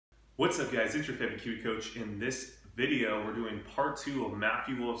What's up guys, it's your favorite Kiwicoach. In this video, we're doing part 2 of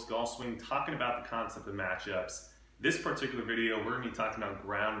Matthew Wolff's golf swing, talking about the concept of matchups. This particular video, we're going to be talking about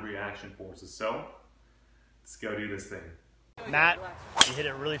ground reaction forces. So, let's go do this thing. Matt, he hit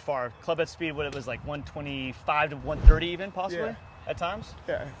it really far. Club head speed, what it was like 125 to 130 even, possibly, at times?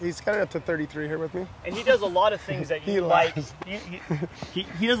 Yeah, he's got it up to 33 here with me. And he does a lot of things that you like.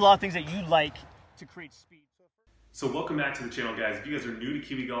 He does a lot of things that you like to create speed. So welcome back to the channel, guys. If you guys are new to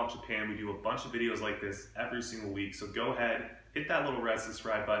Kiwicoach Japan, we do a bunch of videos like this every single week. So go ahead, hit that little red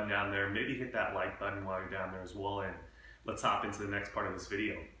subscribe button down there. Maybe hit that like button while you're down there as well. And let's hop into the next part of this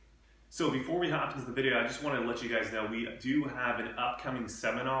video. So before we hop into the video, I just want to let you guys know we do have an upcoming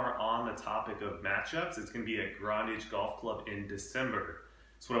seminar on the topic of matchups. It's going to be at Grandage Golf Club in December.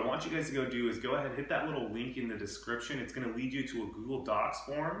 So what I want you guys to go do is go ahead and hit that little link in the description. It's going to lead you to a Google Docs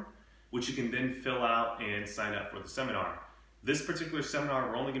form, which you can then fill out and sign up for the seminar. This particular seminar,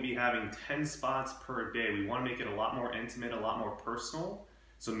 we're only going to be having 10 spots per day. We want to make it a lot more intimate, a lot more personal.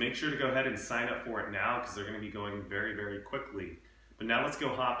 So make sure to go ahead and sign up for it now because they're going to be going very, very quickly. But now let's go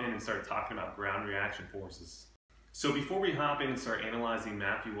hop in and start talking about ground reaction forces. So before we hop in and start analyzing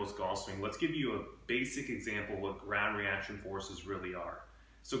Matthew Wolff's golf swing, let's give you a basic example of what ground reaction forces really are.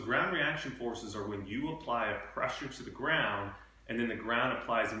 So ground reaction forces are when you apply a pressure to the ground and then the ground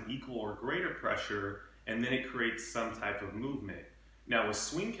applies an equal or greater pressure, and then it creates some type of movement. Now with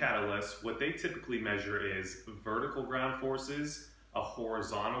swing catalysts, what they typically measure is vertical ground forces, a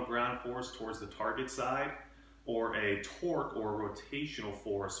horizontal ground force towards the target side, or a torque or rotational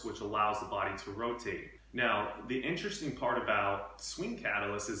force, which allows the body to rotate. Now, the interesting part about swing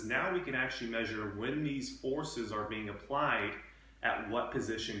catalysts is now we can actually measure when these forces are being applied at what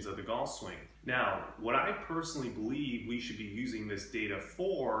positions of the golf swing. Now, what I personally believe we should be using this data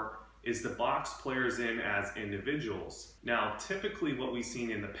for is the box players in as individuals. Now, typically what we've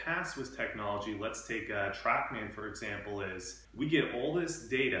seen in the past with technology, let's take TrackMan for example, is we get all this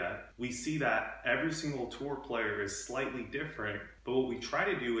data, we see that every single tour player is slightly different, but what we try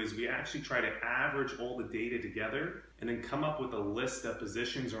to do is we actually try to average all the data together and then come up with a list of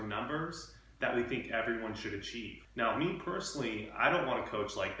positions or numbers that we think everyone should achieve. Now, me personally, I don't want to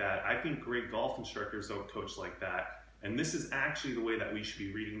coach like that. I think great golf instructors don't coach like that. And this is actually the way that we should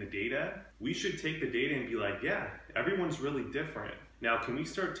be reading the data. We should take the data and be like, yeah, everyone's really different. Now, can we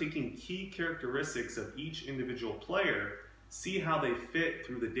start taking key characteristics of each individual player, see how they fit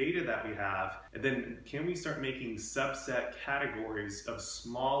through the data that we have, and then can we start making subset categories of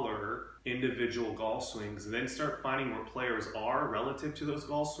smaller individual golf swings, and then start finding where players are relative to those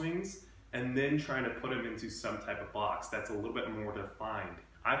golf swings, and then trying to put them into some type of box that's a little bit more defined.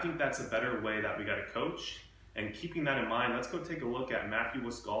 I think that's a better way that we got to coach. And keeping that in mind, let's go take a look at Matthew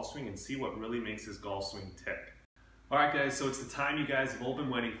Wolff's golf swing and see what really makes his golf swing tick. All right guys, so it's the time you guys have all been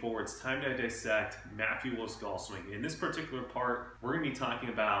waiting for. It's time to dissect Matthew Wolff's golf swing. In this particular part, we're going to be talking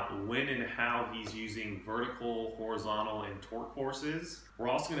about when and how he's using vertical, horizontal, and torque forces. We're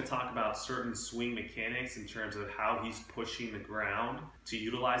also going to talk about certain swing mechanics in terms of how he's pushing the ground to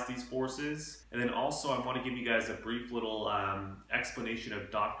utilize these forces. And then also I want to give you guys a brief little explanation of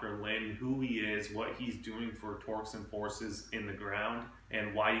Dr. Lin, who he is, what he's doing for torques and forces in the ground,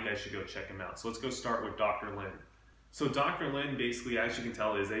 and why you guys should go check him out. So let's go start with Dr. Lin. So Dr. Lin basically, as you can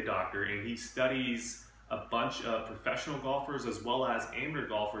tell, is a doctor, and he studies a bunch of professional golfers as well as amateur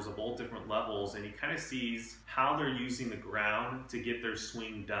golfers of all different levels, and he kind of sees how they're using the ground to get their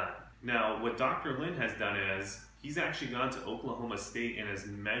swing done. Now, what Dr. Lin has done is he's actually gone to Oklahoma State and has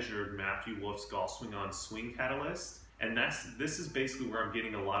measured Matthew Wolff's golf swing on Swing Catalyst, and this is basically where I'm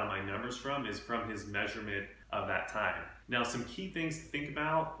getting a lot of my numbers from, is from his measurement of that time. Now, some key things to think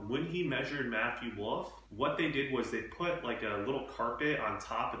about. When he measured Matthew Wolff, what they did was they put like a little carpet on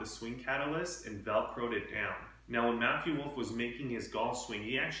top of the Swing Catalyst and Velcroed it down. Now, when Matthew Wolff was making his golf swing,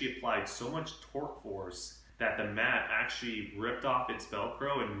 he actually applied so much torque force that the mat actually ripped off its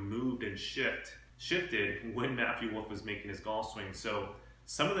Velcro and moved and shifted when Matthew Wolff was making his golf swing. So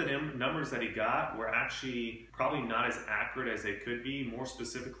some of the numbers that he got were actually probably not as accurate as they could be. More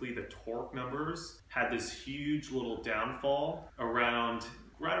specifically, the torque numbers had this huge little downfall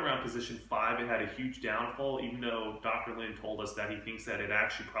right around position 5. It had a huge downfall, even though Dr. Lin told us that he thinks that it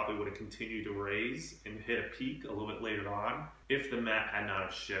actually probably would have continued to raise and hit a peak a little bit later on if the mat had not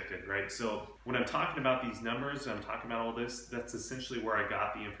have shifted, right? So when I'm talking about these numbers, I'm talking about all this, that's essentially where I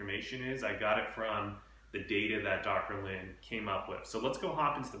got the information is. I got it from the data that Dr. Lin came up with. So let's go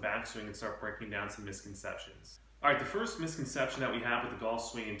hop into the backswing and start breaking down some misconceptions. All right, the first misconception that we have with the golf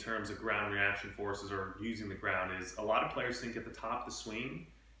swing in terms of ground reaction forces or using the ground is a lot of players think at the top of the swing,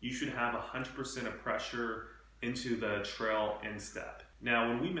 you should have 100% of pressure into the trail instep. Now,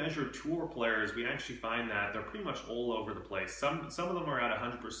 when we measure tour players, we actually find that they're pretty much all over the place. Some of them are at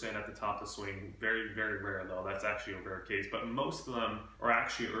 100% at the top of the swing. Very, very rare though. That's actually a rare case. But most of them are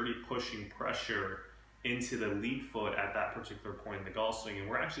actually already pushing pressure into the lead foot at that particular point in the golf swing. And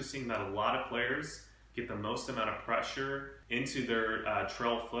we're actually seeing that a lot of players get the most amount of pressure into their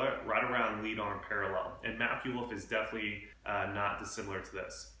trail foot right around lead arm parallel. And Matthew Wolff is definitely not dissimilar to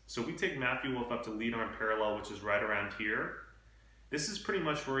this. So we take Matthew Wolff up to lead arm parallel, which is right around here. This is pretty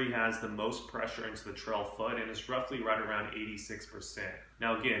much where he has the most pressure into the trail foot, and it's roughly right around 86%.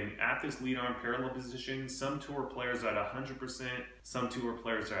 Now again, at this lead arm parallel position, some tour players are at 100%, some tour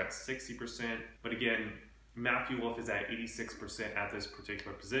players are at 60%, but again, Matthew Wolff is at 86% at this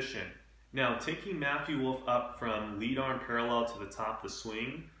particular position. Now, taking Matthew Wolff up from lead arm parallel to the top of the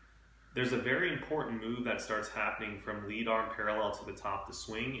swing, there's a very important move that starts happening from lead arm parallel to the top of the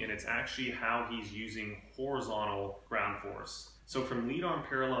swing, and it's actually how he's using horizontal ground force. So from lead arm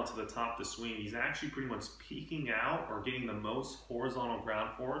parallel to the top of the swing, he's actually pretty much peaking out or getting the most horizontal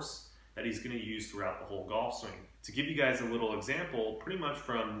ground force that he's going to use throughout the whole golf swing. To give you guys a little example, pretty much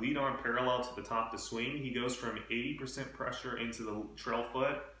from lead arm parallel to the top of the swing, he goes from 80% pressure into the trail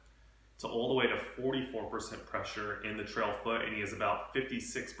foot to all the way to 44% pressure in the trail foot, and he has about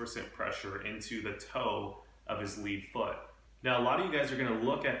 56% pressure into the toe of his lead foot. Now, a lot of you guys are going to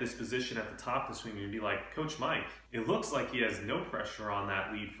look at this position at the top of the swing and be like, Coach Mike, it looks like he has no pressure on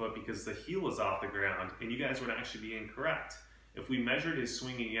that lead foot because the heel is off the ground, and you guys would actually be incorrect. If we measured his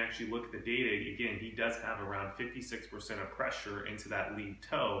swing and you actually look at the data, again, he does have around 56% of pressure into that lead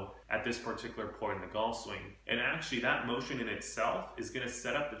toe at this particular point in the golf swing. And actually that motion in itself is going to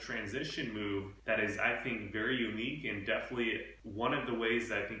set up the transition move that is, I think, very unique and definitely one of the ways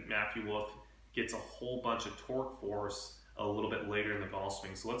that I think Matthew Wolff gets a whole bunch of torque force a little bit later in the golf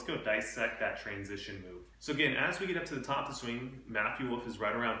swing. So let's go dissect that transition move. So again, as we get up to the top of the swing, Matthew Wolff is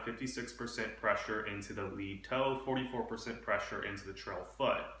right around 56% pressure into the lead toe, 44% pressure into the trail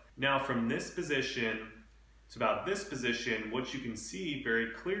foot. Now from this position to about this position, what you can see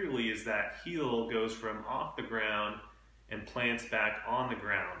very clearly is that heel goes from off the ground and plants back on the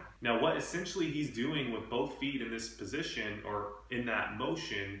ground. Now what essentially he's doing with both feet in this position or in that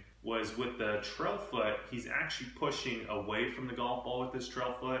motion was with the trail foot, he's actually pushing away from the golf ball with this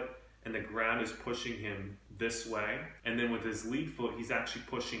trail foot, and the ground is pushing him this way. And then with his lead foot, he's actually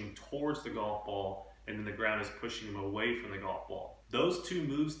pushing towards the golf ball, and then the ground is pushing him away from the golf ball. Those two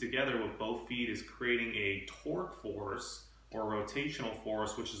moves together with both feet is creating a torque force or rotational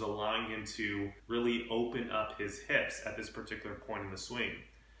force, which is allowing him to really open up his hips at this particular point in the swing.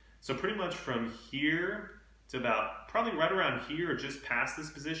 So pretty much from here to about probably right around here or just past this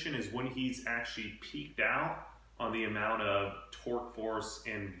position is when he's actually peaked out on the amount of torque force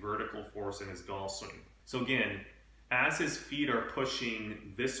and vertical force in his golf swing. So again, as his feet are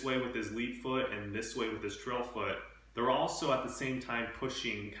pushing this way with his lead foot and this way with his trail foot, they're also at the same time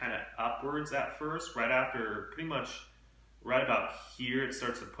pushing kind of upwards at first, right after pretty much right about here it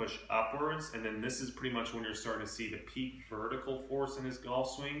starts to push upwards, and then this is pretty much when you're starting to see the peak vertical force in his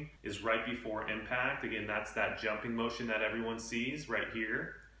golf swing is right before impact. Again, that's that jumping motion that everyone sees right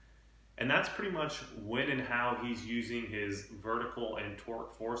here. And that's pretty much when and how he's using his vertical and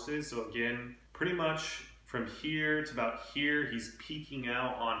torque forces. So again, pretty much from here to about here, he's peaking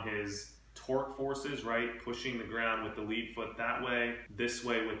out on his torque forces, right? Pushing the ground with the lead foot that way, this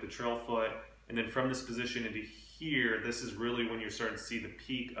way with the trail foot. And then from this position into here, this is really when you're starting to see the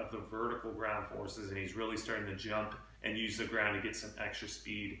peak of the vertical ground forces, and he's really starting to jump and use the ground to get some extra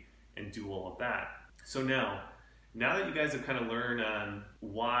speed and do all of that. So now that you guys have kind of learned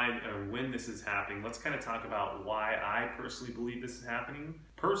why or when this is happening, let's kind of talk about why I personally believe this is happening.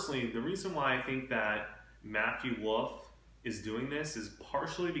 Personally, the reason why I think that Matthew Wolff is doing this is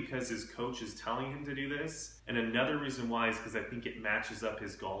partially because his coach is telling him to do this, and another reason why is because I think it matches up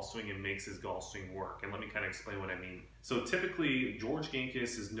his golf swing and makes his golf swing work. And let me kind of explain what I mean. So typically, George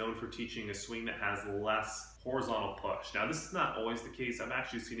Gankis is known for teaching a swing that has less horizontal push. Now, this is not always the case. I've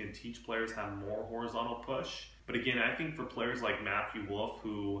actually seen him teach players have more horizontal push. But again, I think for players like Matthew Wolff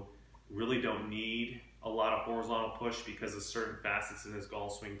who really don't need a lot of horizontal push because of certain facets in his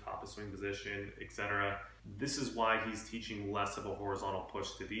golf swing, top of swing position, etc., this is why he's teaching less of a horizontal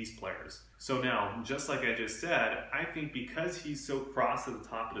push to these players. So now, just like I just said, I think because he's so cross to the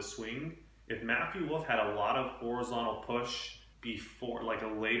top of the swing, if Matthew Wolff had a lot of horizontal push before, like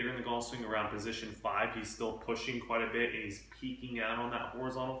later in the golf swing around position 5, he's still pushing quite a bit and he's peaking out on that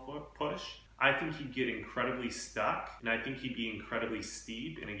horizontal push, I think he'd get incredibly stuck, and I think he'd be incredibly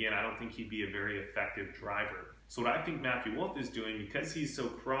steep, and again, I don't think he'd be a very effective driver. So what I think Matthew Wolff is doing, because he's so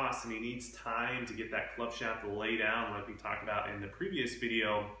cross and he needs time to get that club shaft to lay down, like we talked about in the previous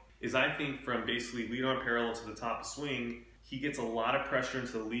video, is I think from basically lead arm parallel to the top of swing, he gets a lot of pressure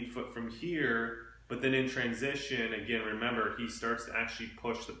into the lead foot from here, but then in transition, again, remember, he starts to actually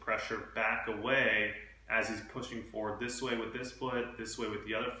push the pressure back away as he's pushing forward this way with this foot, this way with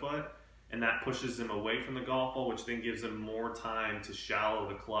the other foot, and that pushes him away from the golf ball, which then gives him more time to shallow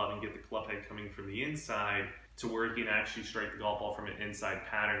the club and get the club head coming from the inside to where he can actually strike the golf ball from an inside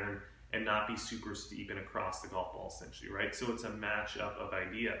pattern and not be super steep and across the golf ball essentially, right? So it's a matchup of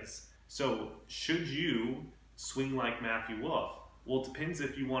ideas. So should you swing like Matthew Wolff? Well, it depends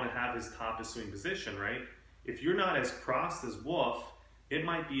if you want to have his top of swing position, right? If you're not as crossed as Wolff, it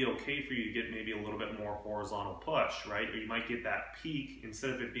might be okay for you to get maybe a little bit more horizontal push, right? Or you might get that peak,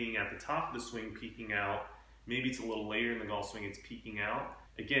 instead of it being at the top of the swing peaking out, maybe it's a little later in the golf swing, it's peaking out.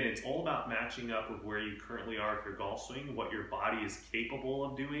 Again, it's all about matching up with where you currently are with your golf swing, what your body is capable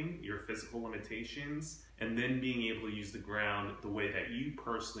of doing, your physical limitations, and then being able to use the ground the way that you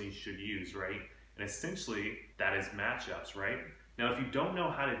personally should use, right? And essentially, that is matchups, right? Now, if you don't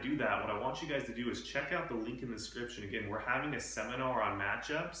know how to do that, what I want you guys to do is check out the link in the description. Again, we're having a seminar on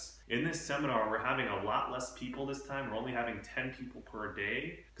matchups. In this seminar, we're having a lot less people this time. We're only having 10 people per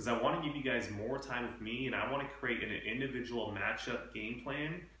day because I want to give you guys more time with me and I want to create an individual matchup game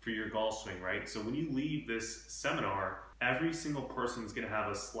plan for your golf swing, right? So when you leave this seminar, every single person is going to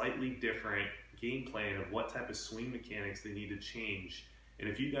have a slightly different game plan of what type of swing mechanics they need to change. And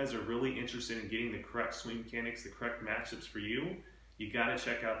if you guys are really interested in getting the correct swing mechanics, the correct matchups for you, you got to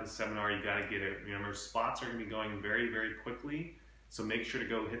check out the seminar. You got to get it. Remember, spots are going to be going very, very quickly. So make sure to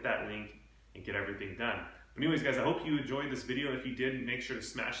go hit that link and get everything done. But anyways, guys, I hope you enjoyed this video. If you did, make sure to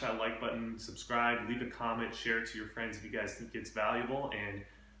smash that like button, subscribe, leave a comment, share it to your friends if you guys think it's valuable. And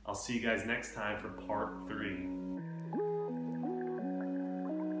I'll see you guys next time for part 3.